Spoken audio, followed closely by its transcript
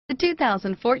The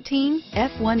 2014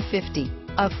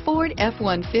 F-150. A Ford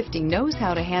F-150 knows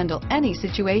how to handle any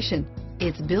situation.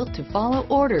 It's built to follow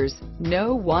orders,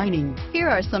 no whining. Here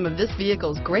are some of this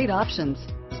vehicle's great options: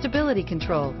 stability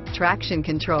control, traction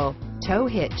control, tow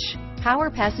hitch,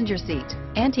 power passenger seat,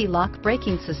 anti-lock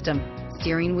braking system,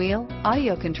 steering wheel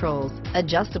audio controls,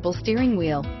 adjustable steering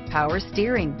wheel, power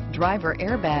steering, driver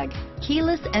airbag,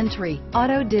 keyless entry,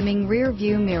 auto dimming rear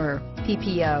view mirror,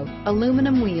 PPO,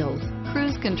 aluminum wheels,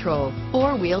 cruise control,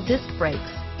 four-wheel disc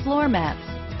brakes, floor mats,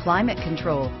 climate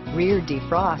control, rear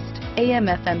defrost,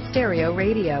 AM/FM stereo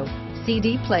radio,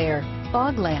 CD player,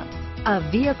 fog lamps. A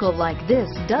vehicle like this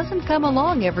doesn't come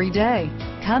along every day.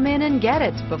 Come in and get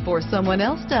it before someone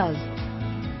else does.